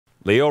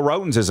Leo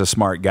Rautins is a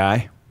smart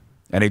guy,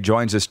 and he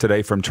joins us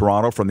today from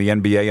Toronto from the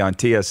NBA on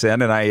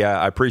TSN, and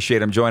I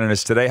appreciate him joining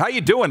us today. How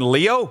you doing,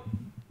 Leo?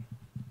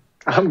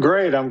 I'm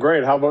great.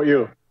 How about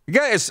you?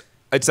 Guys,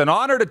 it's an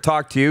honor to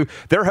talk to you.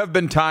 There have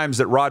been times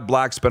that Rod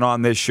Black's been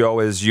on this show,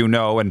 as you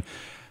know, and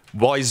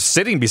well, he's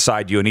sitting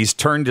beside you, and he's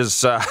turned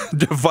his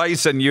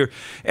device, and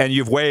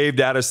you've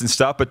waved at us and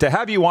stuff. But to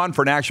have you on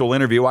for an actual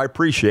interview, I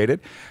appreciate it.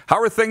 How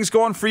are things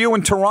going for you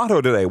in Toronto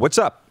today? What's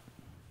up?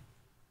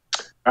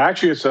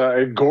 Actually, it's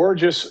a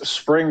gorgeous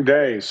spring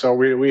day, so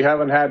we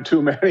haven't had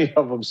too many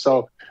of them.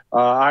 So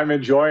I'm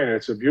enjoying it.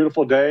 It's a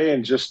beautiful day,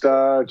 and just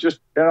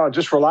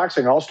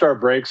relaxing. All-Star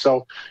break.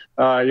 So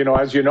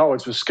as you know,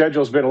 the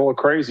schedule's been a little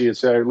crazy.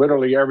 It's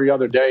literally every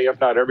other day, if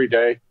not every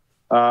day.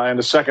 And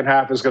the second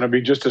half is going to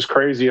be just as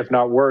crazy, if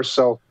not worse.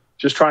 So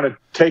just trying to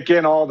take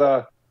in all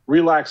the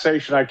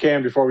relaxation I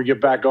can before we get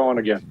back going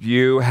again.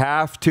 You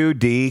have to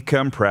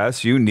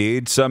decompress. You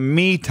need some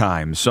me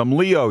time, some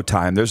Leo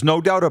time. There's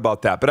no doubt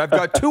about that. But I've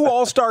got two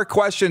all-star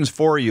questions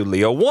for you,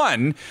 Leo.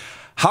 One,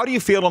 how do you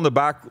feel on the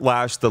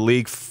backlash the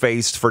league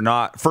faced for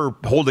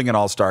holding an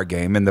all-star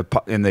game in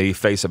the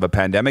face of a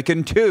pandemic?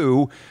 And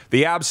two,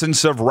 the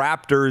absence of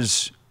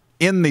Raptors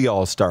in the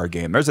all-star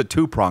game. There's a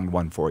two-pronged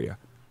one for you.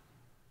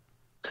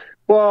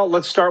 Well,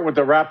 let's start with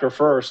the Raptor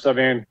first. I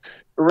mean,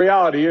 the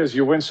reality is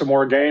you win some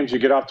more games, you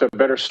get off to a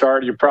better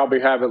start, you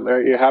probably have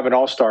an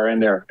all-star in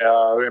there.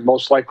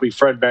 Most likely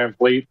Fred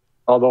VanVleet,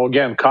 although,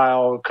 again,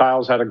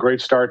 Kyle's had a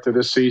great start to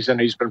this season.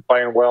 He's been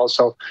playing well.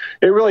 So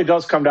it really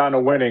does come down to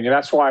winning, and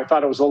that's why I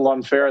thought it was a little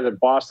unfair that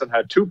Boston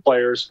had two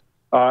players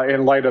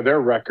in light of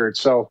their record.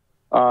 So,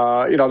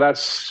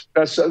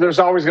 there's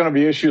always going to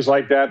be issues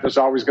like that. There's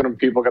always going to be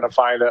people going to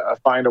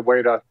find a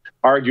way to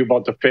argue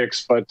about the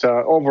picks. But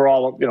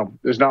overall,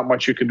 there's not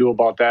much you can do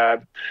about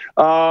that.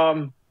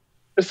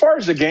 As far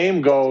as the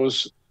game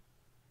goes,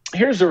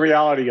 here's the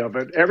reality of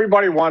it.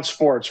 Everybody wants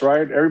sports,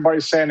 right?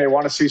 Everybody's saying they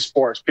want to see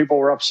sports. People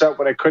were upset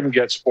when they couldn't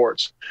get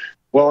sports.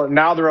 Well,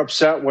 now they're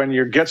upset when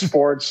you get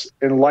sports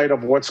in light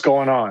of what's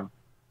going on.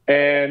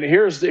 And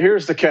here's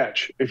the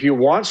catch. If you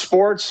want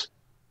sports,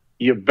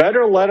 you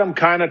better let them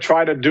kind of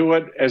try to do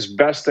it as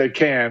best they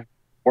can,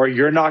 or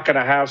you're not going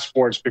to have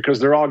sports because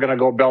they're all going to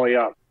go belly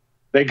up.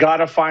 They got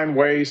to find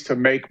ways to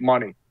make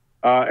money.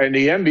 And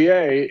the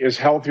NBA is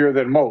healthier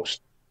than most.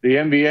 The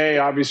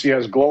NBA obviously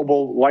has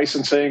global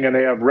licensing, and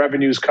they have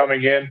revenues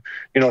coming in,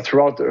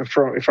 throughout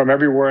from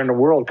everywhere in the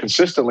world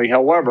consistently.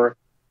 However,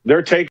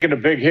 they're taking a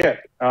big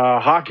hit.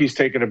 Hockey's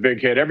taking a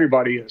big hit.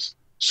 Everybody is.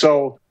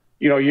 So,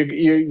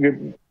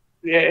 the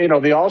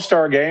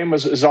All-Star game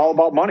is all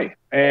about money.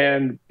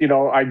 And,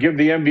 I give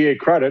the NBA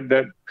credit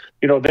that,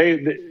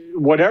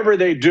 whatever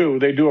they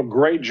do a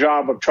great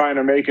job of trying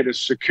to make it as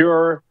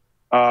secure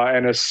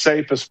and as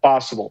safe as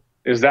possible.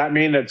 Does that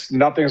mean that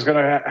nothing's going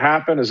to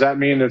happen? Does that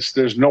mean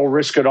there's no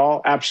risk at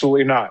all?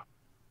 Absolutely not.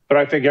 But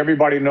I think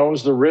everybody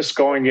knows the risk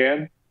going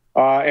in.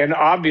 And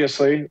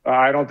obviously,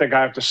 I don't think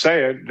I have to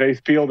say it, they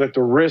feel that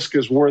the risk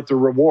is worth the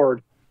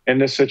reward in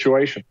this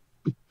situation.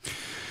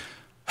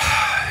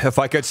 If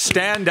I could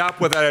stand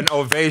up with an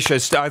ovation,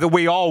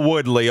 we all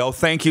would, Leo.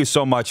 Thank you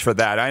so much for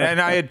that.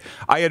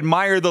 I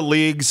admire the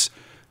leagues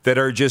that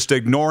are just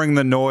ignoring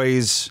the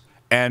noise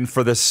and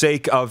for the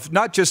sake of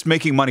not just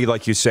making money,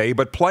 like you say,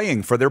 but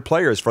playing for their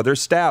players, for their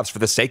staffs, for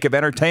the sake of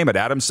entertainment.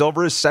 Adam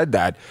Silver has said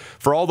that.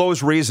 For all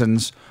those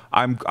reasons,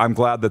 I'm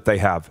glad that they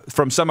have.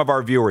 From some of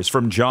our viewers,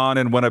 from John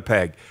in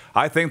Winnipeg,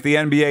 I think the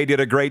NBA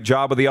did a great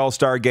job of the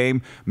All-Star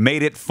game,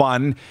 made it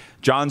fun.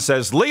 John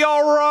says,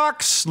 Leo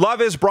rocks. Love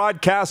his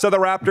broadcast of the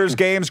Raptors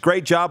games.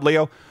 Great job,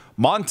 Leo.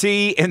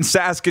 Monty in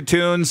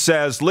Saskatoon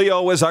says,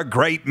 Leo is a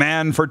great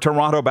man for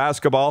Toronto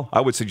basketball. I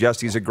would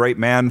suggest he's a great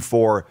man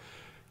for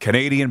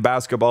Canadian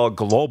basketball,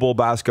 global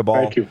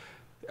basketball. Thank you.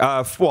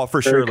 Well,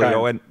 for sure,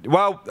 Leo. And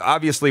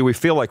obviously, we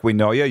feel like we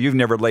know you. You've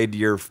never laid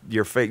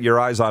your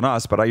eyes on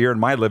us, but you're in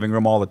my living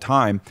room all the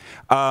time.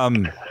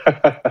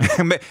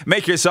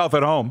 Make yourself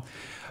at home.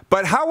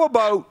 But how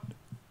about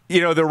the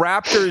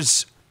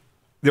Raptors?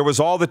 There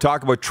was all the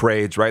talk about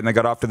trades, right? And they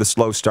got off to the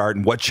slow start,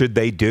 and what should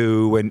they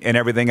do, and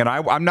everything. And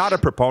I'm not a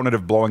proponent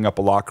of blowing up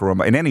a locker room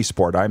in any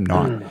sport. I'm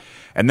not.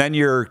 And then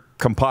your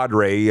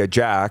compadre,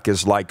 Jack,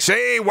 is like,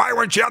 see, why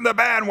weren't you on the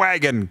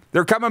bandwagon?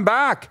 They're coming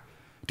back.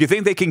 Do you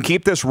think they can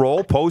keep this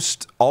role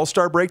post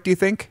All-Star break, do you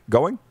think,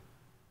 going?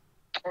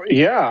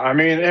 Yeah. I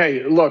mean,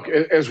 hey, look,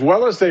 as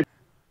well as they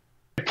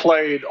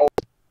played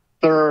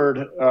third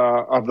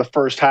of the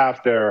first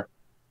half there,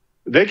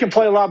 they can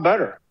play a lot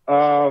better.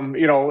 And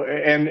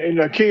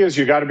the key is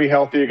you got to be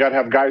healthy. You got to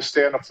have guys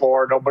stay on the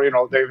floor. Nobody,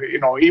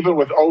 even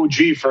with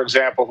OG, for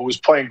example, who was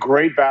playing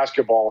great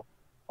basketball,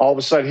 all of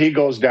a sudden he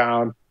goes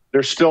down.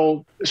 They're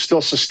still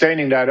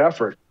sustaining that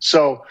effort.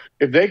 So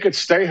if they could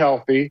stay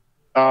healthy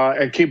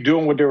and keep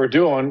doing what they were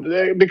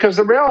doing, because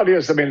the reality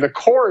is, the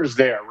core is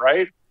there,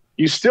 right?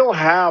 You still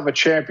have a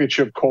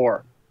championship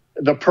core.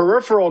 The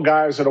peripheral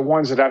guys are the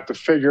ones that have to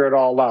figure it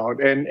all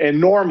out,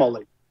 and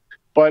normally.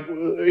 But,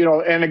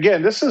 and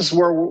again, this is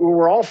where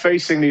we're all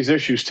facing these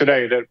issues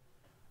today, that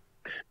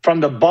from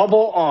the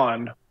bubble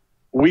on,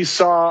 we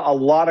saw a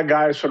lot of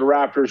guys for the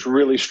Raptors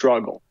really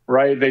struggle,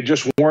 right? They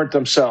just weren't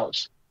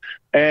themselves.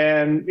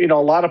 And, a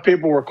lot of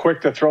people were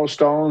quick to throw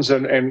stones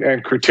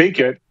and critique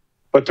it.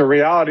 But the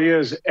reality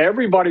is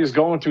everybody's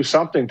going through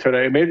something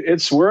today. I mean,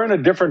 we're in a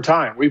different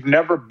time. We've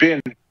never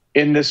been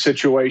in this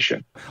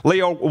situation.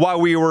 Leo,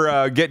 while we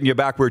were getting you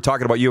back, we were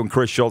talking about you and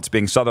Chris Schultz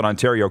being Southern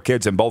Ontario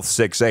kids and both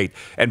 6'8",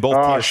 and both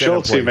TSN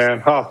Schultz,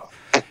 man. Huh.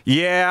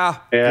 Yeah.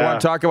 You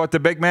want to talk about the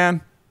big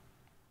man?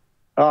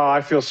 Oh,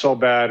 I feel so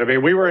bad. I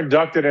mean, we were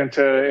inducted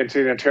into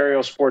the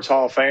Ontario Sports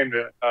Hall of Fame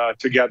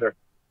together.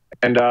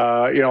 And,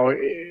 I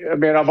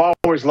mean, I've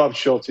always loved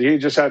Schultz. He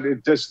just had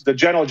the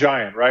gentle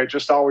giant, right?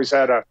 Just always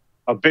had a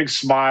big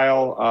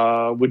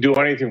smile, would do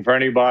anything for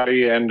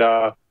anybody. And,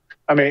 I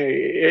mean,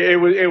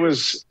 it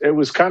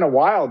was kind of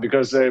wild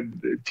because the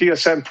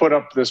TSN put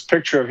up this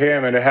picture of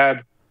him and it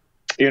had,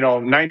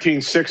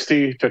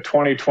 1960 to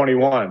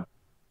 2021.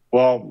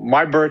 Well,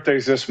 my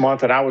birthday's this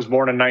month and I was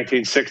born in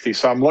 1960.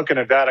 So I'm looking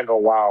at that and go,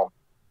 wow.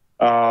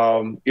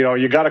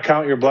 You got to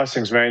count your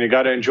blessings, man. You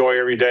got to enjoy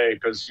every day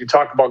because you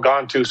talk about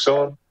gone too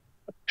soon.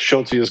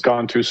 Schultz is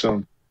gone too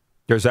soon.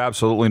 There's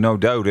absolutely no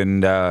doubt,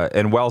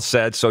 and well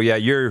said. So yeah,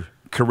 your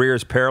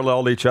careers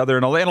paralleled each other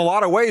in a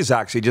lot of ways,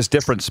 actually, just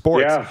different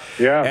sports.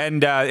 Yeah.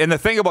 And the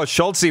thing about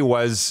Schultz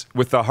was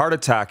with the heart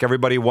attack,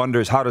 everybody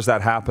wonders how does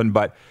that happen,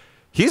 but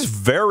he's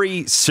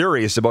very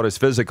serious about his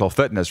physical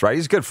fitness, right?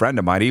 He's a good friend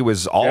of mine. He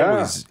was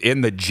always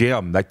in the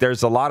gym. Like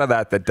there's a lot of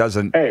that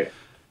doesn't. Hey.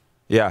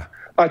 Yeah.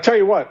 I'll tell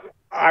you what.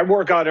 I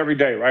work out every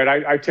day,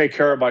 right? I take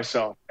care of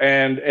myself.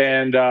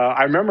 And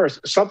I remember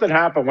something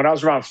happened when I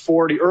was around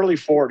early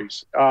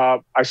 40s.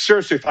 I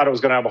seriously thought I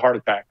was going to have a heart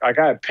attack. Like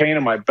I had pain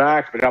in my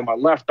back, but on my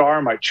left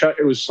arm, my chest,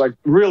 it was like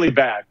really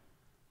bad.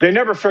 They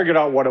never figured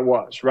out what it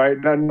was, right?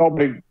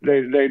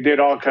 They did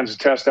all kinds of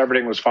tests.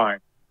 Everything was fine.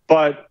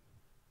 But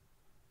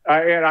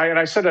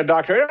I said to the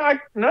doctor,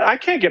 I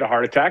can't get a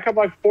heart attack. I'm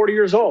like 40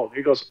 years old.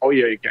 He goes, oh,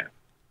 yeah, you can.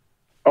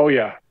 Oh,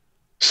 yeah.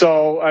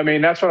 So, I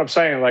mean, that's what I'm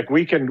saying. Like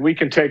we can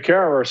take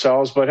care of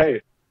ourselves, but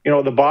hey,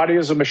 the body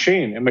is a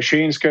machine and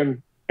machines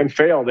can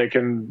fail. They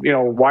can,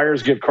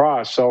 wires get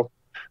crossed. So,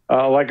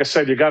 like I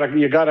said, you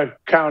gotta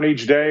count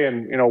each day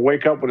and,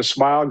 wake up with a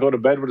smile, go to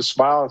bed with a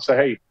smile and say,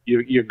 hey,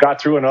 you got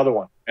through another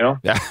one,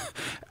 Yeah.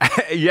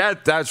 Yeah,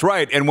 that's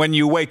right. And when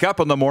you wake up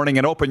in the morning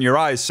and open your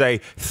eyes, say,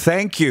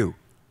 thank you,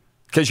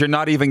 because you're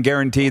not even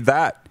guaranteed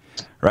that,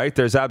 right?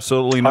 There's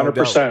absolutely no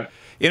 100%. doubt.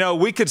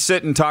 We could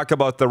sit and talk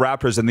about the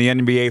Raptors and the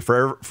NBA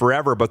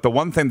forever, but the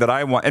one thing that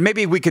I want, and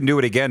maybe we can do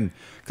it again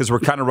because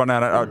we're kind of running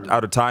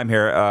out of time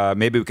here.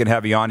 Maybe we can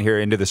have you on here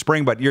into the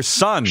spring, but your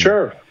son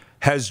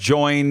has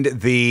joined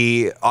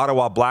the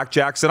Ottawa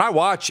Blackjacks, and I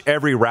watch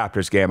every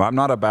Raptors game. I'm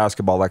not a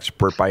basketball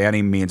expert by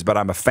any means, but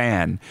I'm a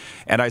fan.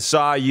 And I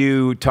saw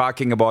you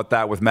talking about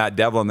that with Matt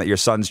Devlin, that your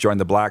son's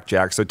joined the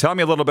Blackjacks. So tell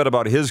me a little bit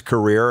about his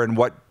career and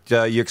what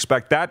you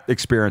expect that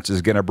experience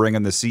is going to bring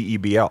in the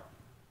CEBL.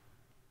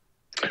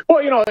 Well,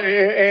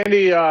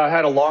 Andy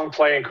had a long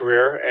playing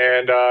career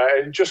and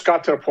it just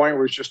got to a point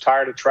where he's just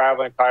tired of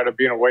traveling, tired of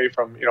being away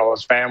from,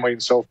 his family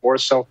and so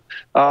forth. So,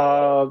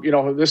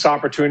 this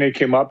opportunity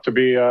came up to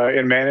be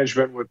in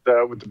management with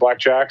the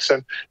Blackjacks,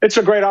 and it's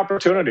a great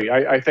opportunity.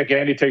 I think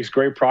Andy takes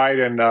great pride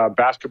in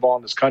basketball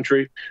in this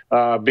country,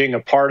 being a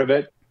part of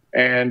it.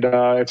 And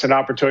it's an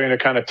opportunity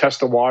to kind of test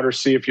the water,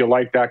 see if you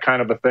like that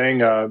kind of a thing,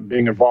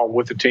 being involved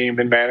with the team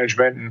in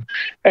management.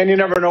 And you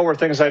never know where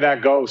things like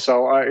that go.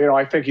 So,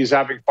 I think he's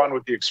having fun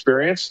with the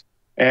experience.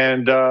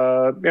 And,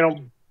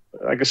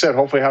 like I said,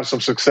 hopefully have some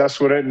success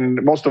with it.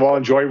 And most of all,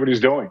 enjoy what he's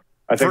doing.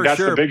 I think that's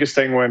the biggest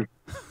thing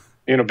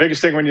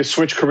when you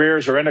switch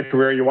careers or end a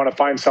career, you want to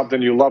find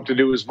something you love to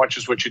do as much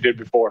as what you did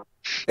before.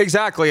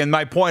 Exactly. And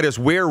my point is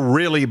we're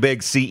really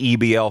big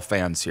CEBL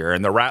fans here,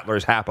 and the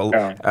Rattlers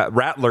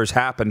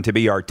happen to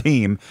be our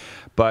team.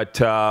 But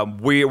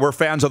we're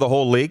fans of the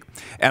whole league.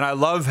 And I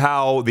love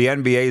how the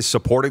NBA is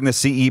supporting the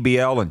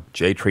CEBL. And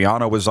Jay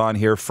Triano was on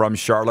here from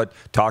Charlotte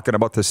talking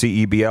about the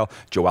CEBL.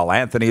 Joel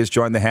Anthony has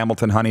joined the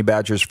Hamilton Honey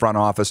Badgers front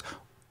office.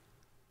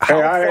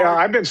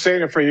 I've been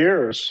saying it for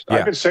years. Yeah.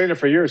 I've been saying it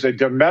for years. A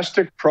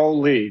domestic pro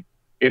league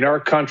in our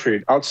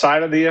country,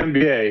 outside of the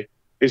NBA,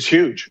 is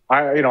huge.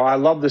 I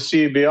love the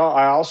CEBL.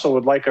 I also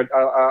would like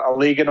a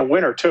league in a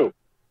winter too.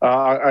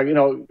 There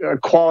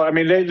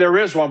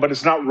is one, but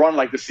it's not run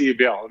like the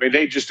CEBL. I mean,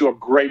 they just do a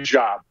great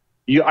job.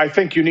 I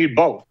think you need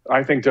both.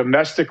 I think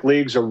domestic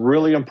leagues are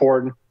really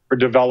important for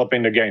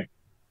developing the game.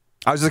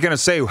 I was just going to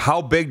say,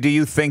 how big do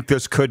you think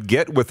this could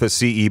get with the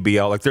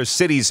CEBL? Like, there's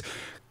cities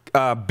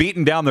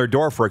beating down their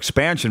door for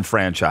expansion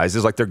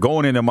franchises. Like, they're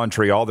going into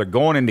Montreal, they're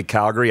going into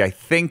Calgary. I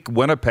think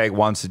Winnipeg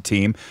wants a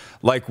team.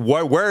 Like,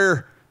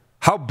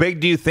 how big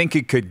do you think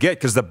it could get?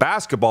 Because the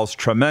basketball's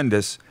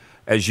tremendous,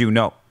 as you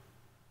know.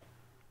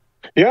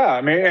 Yeah,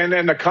 I mean,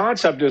 and the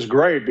concept is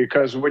great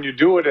because when you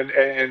do it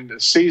in the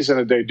season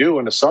that they do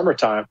in the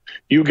summertime,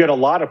 you get a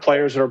lot of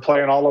players that are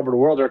playing all over the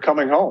world. They're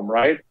coming home,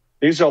 right?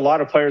 These are a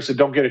lot of players that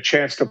don't get a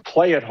chance to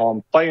play at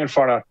home, play in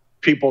front of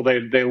people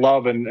they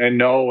love and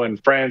know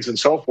and friends and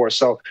so forth.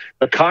 So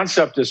the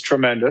concept is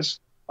tremendous.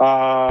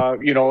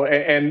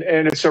 And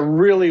it's a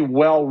really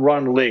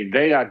well-run league.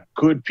 They got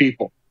good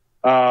people.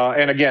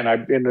 And again,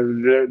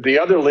 in the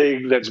other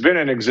league that's been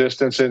in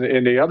existence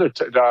in the other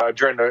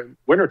during the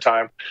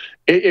wintertime,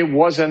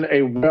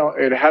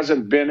 it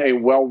hasn't been a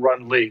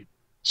well-run league.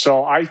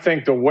 So I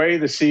think the way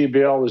the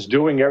CEBL is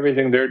doing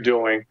everything they're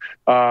doing,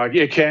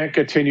 it can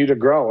continue to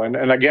grow.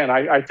 And again,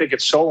 I think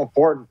it's so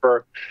important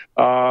for,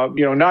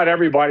 not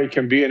everybody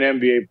can be an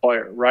NBA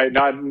player, right?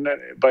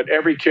 But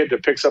every kid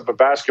that picks up a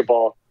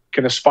basketball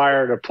can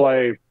aspire to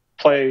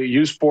play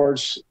U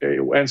Sports,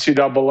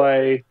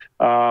 NCAA,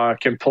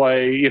 can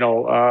play in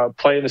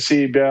the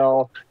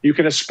CEBL. You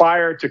can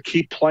aspire to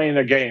keep playing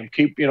a game,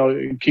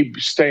 keep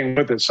staying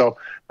with it. So,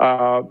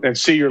 and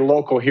see your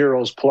local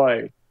heroes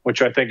play,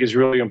 which I think is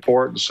really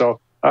important. So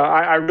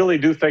I really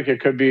do think it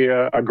could be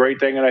a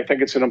great thing, and I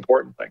think it's an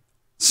important thing.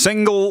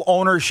 Single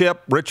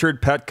ownership, Richard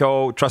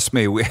Petco. Trust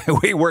me,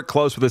 we work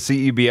close with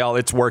the CEBL.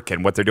 It's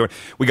working, what they're doing.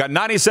 We got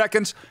 90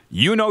 seconds.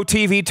 You know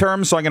TV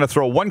terms, so I'm going to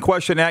throw one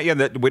question at you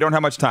that we don't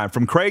have much time.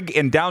 From Craig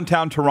in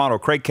downtown Toronto,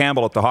 Craig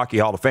Campbell at the Hockey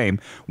Hall of Fame.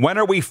 When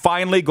are we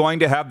finally going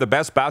to have the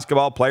best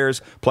basketball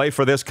players play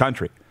for this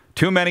country?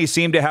 Too many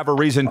seem to have a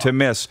reason to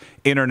miss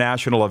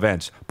international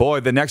events. Boy,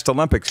 the next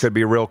Olympics could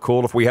be real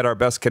cool if we had our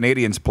best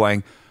Canadians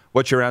playing.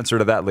 What's your answer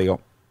to that,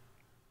 Leo?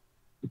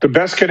 The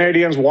best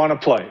Canadians want to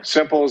play.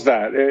 Simple as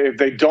that. If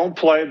they don't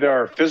play, there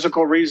are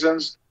physical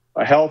reasons,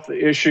 health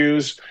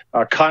issues,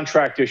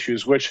 contract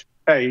issues, which,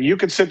 hey, you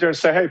can sit there and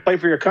say, hey, play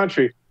for your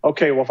country.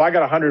 Okay, well, if I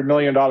got a $100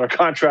 million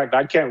contract,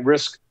 I can't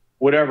risk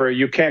whatever.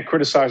 You can't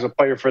criticize a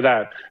player for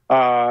that.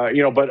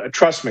 But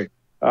trust me,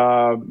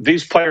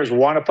 these players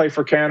want to play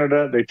for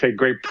Canada. They take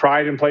great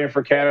pride in playing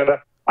for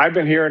Canada. I've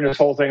been hearing this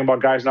whole thing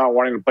about guys not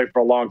wanting to play for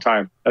a long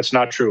time. That's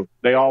not true.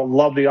 They all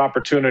love the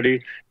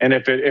opportunity. And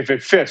if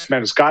it fits,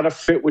 man, it's got to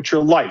fit with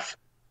your life.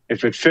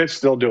 If it fits,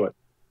 they'll do it.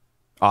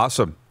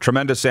 Awesome.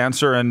 Tremendous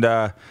answer, and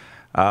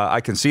I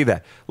can see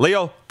that.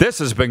 Leo, this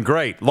has been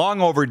great.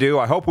 Long overdue.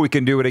 I hope we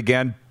can do it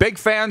again. Big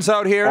fans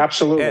out here.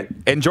 Absolutely.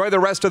 Enjoy the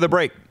rest of the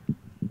break.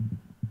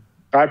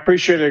 I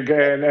appreciate it.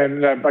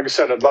 And like I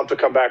said, I'd love to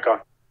come back on.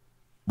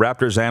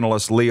 Raptors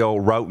analyst Leo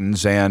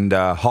Rautins and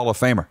Hall of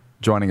Famer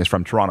joining us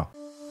from Toronto.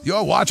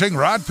 You're watching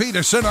Rod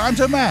Pedersen On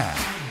Demand.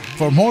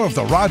 For more of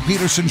The Rod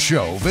Pedersen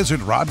Show,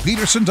 visit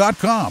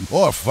rodpedersen.com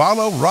or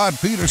follow Rod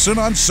Pedersen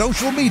on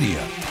social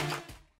media.